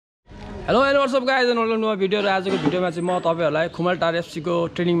Hello what's up guys नयाँ नयाँ video र आजको भिडियोमा चाहिँ म तपाईहरुलाई खुमलटार एफसी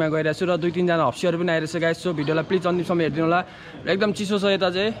को ट्रेनिङमा गइरहेको छु र 2-3 जना अफिसर पनि आइरहेछ गाइज। सो भिडियोलाई प्लिज अन्तिमसम्म हेर्दिनु होला। एकदम चिसो छ यता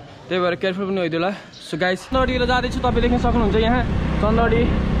चाहिँ, त्यही भएर केयरफुल पनि होइदिनु होला। सो गाइज चन्दडीतिर जाँदै छु, तपाईं देख्न सक्नुहुन्छ यहाँ चन्दडी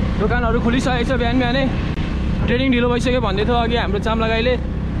दोकानहरु खुलिसकेको छ। बिहान बिहानै ट्रेनिङ ढिलो भइसक्यो भन्दै थियो अघि हाम्रो चाम लगाइले।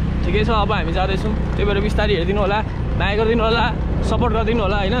 ठिकै छ, अब हामी जाँदै छौं, त्यही भएर बिस्तारै हेर्दिनु होला, माया गरिदिनु होला, सपोर्ट गरिदिनु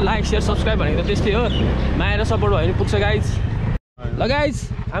होला हैन। लाइक शेयर सब्स्क्राइब भनेको त त्यस्तै हो, माया र सपोर्ट भयो भने पुग्छ गाइज। ल गाइज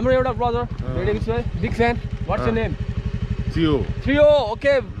हाम्रो एउटा ब्रदर भेटेको छु है, big fan. What's your name? Trio.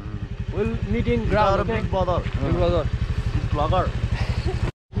 Okay, we'll meet in ground. Okay? Big brother. Vlogger.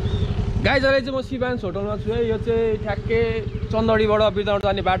 Guys अहिले चाहिँ म शिवान्स होटलमा छु है। यो चाहिँ ठ्याक्कै चन्दडीबाट बिरदाउन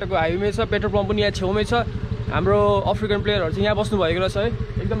जाने बाटोको हाइवे छ। पेट्रोल पम्प पनि यहाँ छेउमै छ। हाम्रो अफ्रिकन प्लेयरहरु चाहिँ यहाँ बस्नु भएको रहेछ है।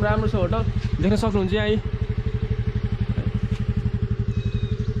 एकदम राम्रो छ होटल, देख्न सक्नुहुन्छ यहाँ।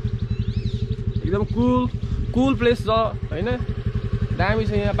 एकदम कुल प्लेस छ हैन, दामी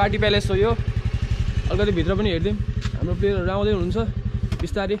छ यहाँ। पार्टी प्यालेस हो यो। अलिकति भित्र पनि हेर्दिम, हाम्रो प्लेयरहरु आउँदै हुनुहुन्छ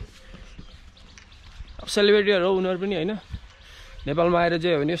बिस्तारै। अब सेलिब्रिटीहरु हो उनीहरु पनि हैन, नेपालमा आएर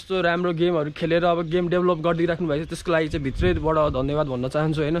चाहिँ हो भने यस्तो राम्रो गेमहरु खेलेर अब गेम डेभलप गरिदिराख्नु भएको छ। त्यसको लागि चाहिँ भित्रैबाट धन्यवाद भन्न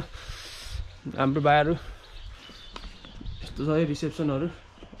चाहन्छु हैन। हाम्रो भाइहरु यस्तो छ है, रिसेप्सनहरु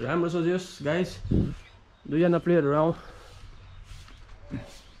राम्रो सजियोस् गाइस। 2 जना प्लेयरहरु आउँ।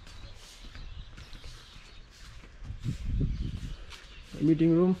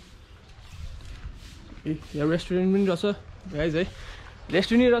 मिटिङ रुम, यहाँ रेस्टुरेन्ट पनि रहेछ गाइज है।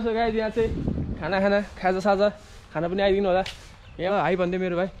 रेस्टुरेन्ट रहेछ गाइज यहाँ चाहिँ। खाजा साजा खाना पनि आइदिनु होला। यहाँ हाई भन्दै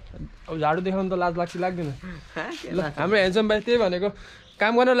मेरो भाइ। अब झाडु देखाउनु त लाज लाग्छ लाग्दैन? ल हाम्रो ह्यान्डसम भाइ त्यही भनेको,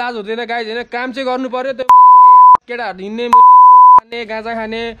 काम गर्न लाज हुँदैन गाइज हैन। काम चाहिँ गर्नु पर्यो। त्यो केटाहरु हिँड्ने, खाने, गाँजा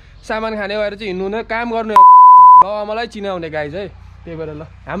खाने, सामान खाने भएर चाहिँ हिँड्नु हुँदैन, काम गर्नु बाउ आमालाई चिनाउने गाइज है। त्यही भएर ल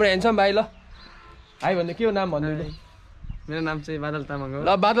हाम्रो ह्यान्डसम भाइ। ल हाई भन्दै के हो नाम भन्नु? मेरो नाम चाहिँ बादल तामाङ हो।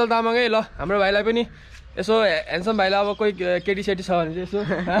 ल बादल तामाङ है। ल हाम्रो भाइलाई पनि यसो ह्यान्डसम भाइलाई अब कोही केटी सेटी छ भने चाहिँ यसो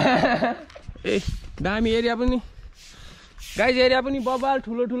ए दामी एरिया पनि गाइज। एरिया पनि बबाल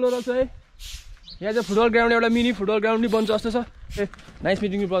ठुलो रहेछ है। यहाँ चाहिँ फुटबल ग्राउन्ड, एउटा मिनी फुटबल ग्राउन्ड पनि बन्छ जस्तो छ। A nice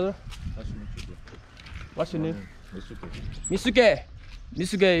meeting you brother. What's your name? Misuke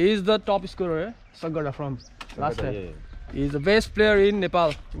is the top scorer, Sagada from last time. He is the best player in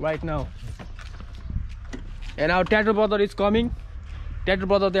Nepal right now. And our tattoo brother is coming. Tattoo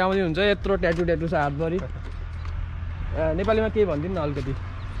brother चाहिँ आउँदै हुन्छ। यत्रो tattoo छ हातभरि। नेपालीमा के भन्दिनु न अलिकति?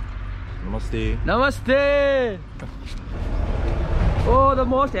 नमस्ते। Oh, the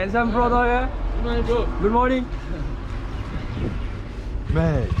most handsome brother here. Good morning, bro. Good morning.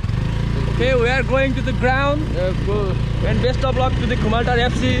 Man. Okay, we are going to the ground. Bro. And best of luck to the Khumaltar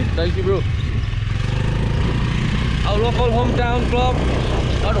FC. Thank you, bro. Our local hometown club.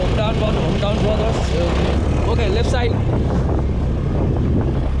 Not hometown, but hometown brothers. Okay, left side.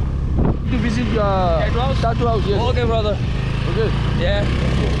 To visit tattoo house, yes. Okay, brother. Okay. Yeah.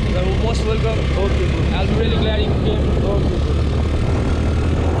 You're most welcome. Okay, bro. I'll be really glad you came. Okay, bro.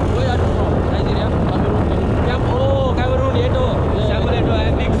 Where are you from? Nigeria? Cameroon, Yeto. Samuel Yeto,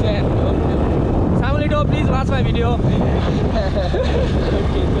 I'm a big fan. Samuel Yeto, please watch my video. Okay,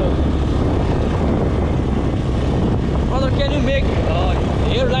 so. Brother, can you make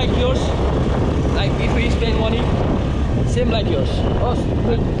hair like yours? Like if we spend money, same like yours. Oh,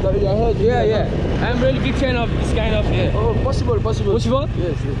 Yeah. I'm really big fan of this kind of hair. Oh, possible. Possible?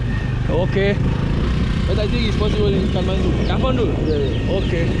 Yes. Okay. But I think it's possible in Kathmandu? Yeah.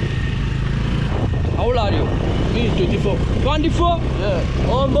 Okay. How old are you? Me, 24. 24?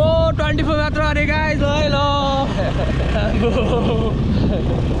 Yeah. Oh, no, 24 मात्र अरे guys. Hello.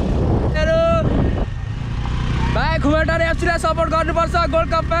 Hello. भाइ Khumaltar एफसीलाई support गर्नुपर्छ gold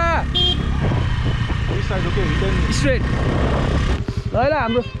कपमा। Okay, we can straight. ल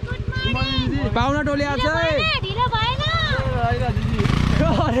हाम्रो पाहुना टोली आछ है। ढिलो भएन।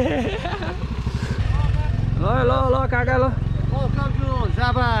 ल काका ल। Welcome to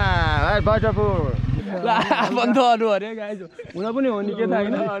jhapa. Right, Bajapur. ल आफन्त अरू अरे गाइज। हुन पनि हो नि के थाहा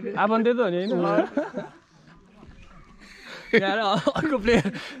हैन। आफन्तै त हो नि हैन। यहाँ अर्को प्लेयर,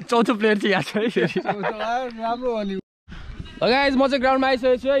 चौथो प्लेयर चाहिँ यहाँ छ है फेरि। राम्रो हो नि। ल गाइज म चाहिँ ग्राउन्डमा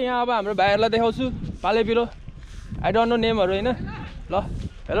आइसकेको छु है। यहाँ अब हाम्रो भाइहरूलाई देखाउँछु पाले पिरो। आई डोन्ट नो नेमहरू हैन। ल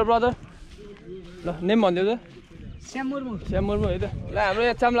हेलो ब्रदर। ल नेम भनिदेऊ त। श्याम मुर्मु है त। ल हाम्रो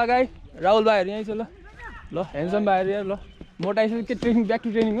यहाँ चाम लगाई राहुल भाइहरू यहीँ छ। ल ह्यान्डसम भाइहरू यहाँ। ल मोटाइसक्यो के ट्रेनिङ, ब्याक टु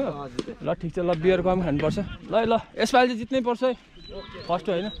ट्रेनिङ हो। ल ठिक छ। ल बियर कम खानुपर्छ। ल यसपालि चाहिँ जित्नै पर्छ है। फर्स्ट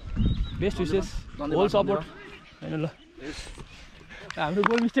हो हैन। बेस्ट विसेस, होल सपोर्ट हैन। ल हाम्रो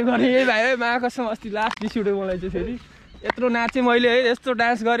गोल मिस्टेक गरेँ यही भाइ है। मा कसम अस्ति लास्ट रिस उठ्यो मलाई चाहिँ फेरि। यत्रो नाचेँ मैले है, यस्तो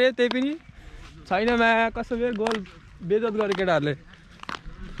डान्स गरेँ, त्यही पनि छैन मा कसम गोल बेइज्जत गरे केटाहरूले।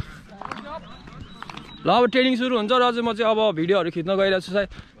 ल अब ट्रेनिङ सुरु हुन्छ र अझै म चाहिँ अब भिडियोहरू खिच्न गइरहेको छु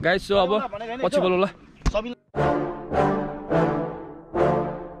गाइस सो अब पछि बोलौँ ल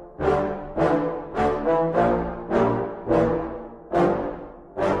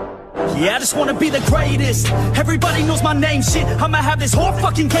Yeah, I just wanna be the greatest. Everybody knows my name, shit. I'ma have this whole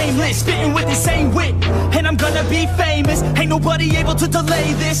fucking game list, spitting with the same wit, and I'm gonna be famous. Ain't nobody able to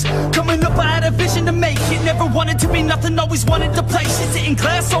delay this. Coming up, I had a vision to make it. Never wanted to be nothing, always wanted to play shit. Sit in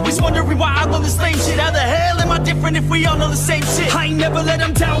class, always wondering why I love this lame shit. How the hell am I different if we all know the same shit? I ain't never let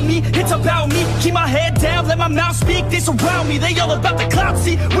them doubt me, it's about me. Keep my head down, let my mouth speak. They surround me, they all about the clout,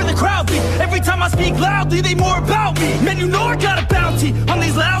 see where the crowd be. Every time I speak loudly, they more about me. Man, you know I got a bounty on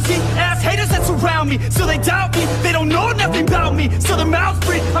these lousy ass haters that surround me. So they doubt me, they don't know nothing about me. So their mouths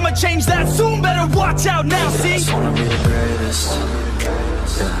free, I'ma change that soon. Better watch out now, see? I just wanna be the greatest.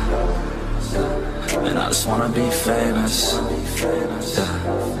 Yeah. And I just wanna be famous. Yeah.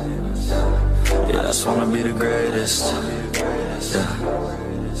 Yeah, I just wanna be the greatest. Yeah.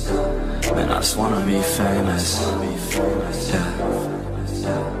 Man, I just wanna be famous. Yeah.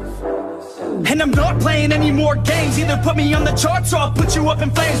 And I'm not playing any more games. Either put me on the charts or I'll put you up in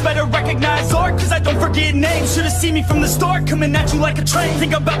flames. Better recognize art, cause I don't forget names. Should've seen me from the start, coming at you like a train.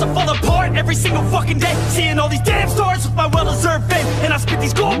 Think I'm about to fall apart every single fucking day. Seeing all these damn stars with my well-deserved fame. And I spit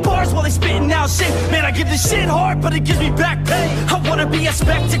these gold bars while they spitting out shit. Man, I give this shit hard, but it gives me back pain. I wanna be a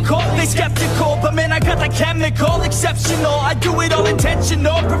spectacle, they skeptical, but man, I got that chemical, exceptional. I do it all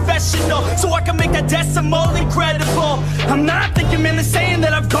intentional, professional, so I can make that decimal incredible. I'm not thinking, man, they're saying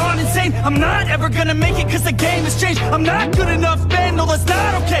that I've gone insane. I'm not ever gonna make it cause the game has changed. I'm not good enough, man, no that's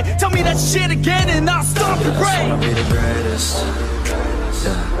not okay. Tell me that shit again and I'll stop the brain. I just wanna be the greatest.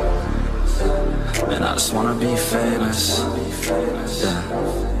 Yeah. Man, I just wanna be famous. Yeah.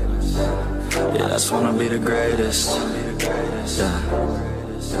 Yeah, I just wanna be the greatest. Yeah.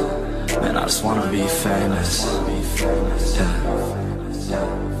 Man, I just wanna be famous. Yeah.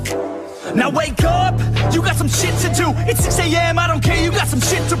 Now wake up, you got some shit to do. It's 6 AM, I don't care, you got some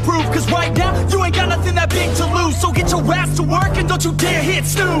shit to prove. Cause right now, you ain't got nothing that big to lose. So get your ass to work and don't you dare hit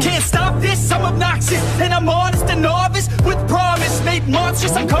snooze. Can't stop this, I'm obnoxious. And I'm honest and novice with promise. Made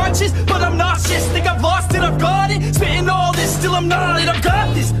monstrous, I'm conscious, but I'm nauseous. Think I've lost it, I've got it. Spitting all this, still I'm not it. I've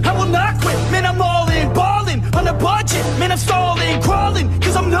got this, I will not quit. Man, I'm all in, balling, on a budget. Man, I'm stalling, crawling,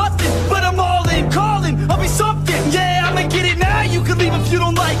 cause I'm nothing. But I'm all in, calling, I'll be something. Yeah, I'ma get it now, you can leave if you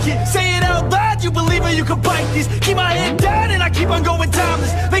don't like it. Say it out loud, you believe it, you can bite this. Keep my head down and I keep on going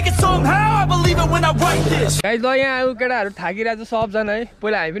timeless. Make it somehow, I believe it when I write this. Guys ल यहाँ आएको केटाहरू थाकिरहेको छ सबजना है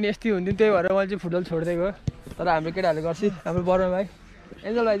पहिला हामी पनि यस्तै हुन्थ्यौँ त्यही भएर मैले चाहिँ फुटबल छोड्दिएको तर हाम्रो केटाहरूले गर्छ हाम्रो बर्मा भाइ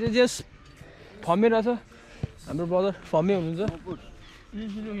एन्जल भाइ चाहिँ जस फम्मिरहेछ हाम्रो ब्रदर फम्मी हुनुहुन्छ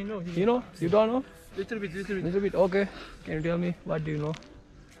you don't know little bit okay can you tell me what do you know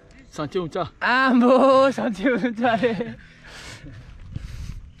सन्चै हुन्छ आम्बो सन्चै हुन्छ अरे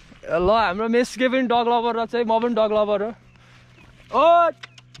ल हाम्रो मेसके पनि डग लभर र चाहिँ म पनि डग लभर हो ओ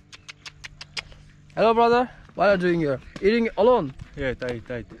hello brother what are you doing here eating alone Yeah,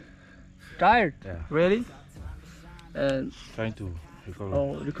 tight. tired Yeah. really and Trying to recover.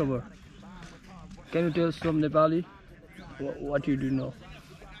 oh recover can you tell some Nepali what you do know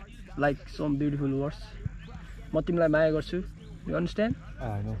like some beautiful words म तिमीलाई माया गर्छु you understand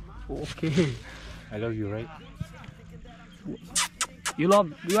I know. okay I love you, right? you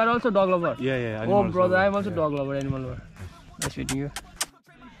are also dog lover Yeah. oh brother I am also dog lover animal lover nice meeting you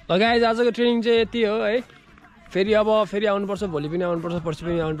ल guys आजको training चाहिँ यति हो है फेरि आउनुपर्छ भोलि पनि आउनुपर्छ पर्सि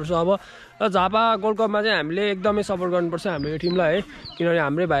पनि आउनुपर्छ अब र झापा गोल्ड कपमा चाहिँ हामीले एकदमै सपोर्ट गर्नुपर्छ हाम्रो यो टिमलाई है किनभने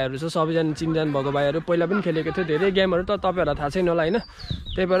हाम्रै भाइहरू छ सबैजना चिनजान भएको भाइहरू पहिला पनि खेलेको थियो धेरै गेमहरू त तपाईहरुलाई थाहा छैन होला हैन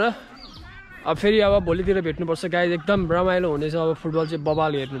त्यही भएर अब फेरि अब भोलितिर भेट्नुपर्छ गाइस एकदम रमाइलो हुनेछ अब फुटबल चाहिँ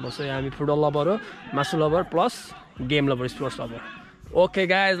बबाल हेर्नुपर्छ हामी फुटबल लभर हो मासु lover plus game lover sports lover okay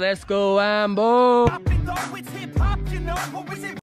guys let's go आम्बो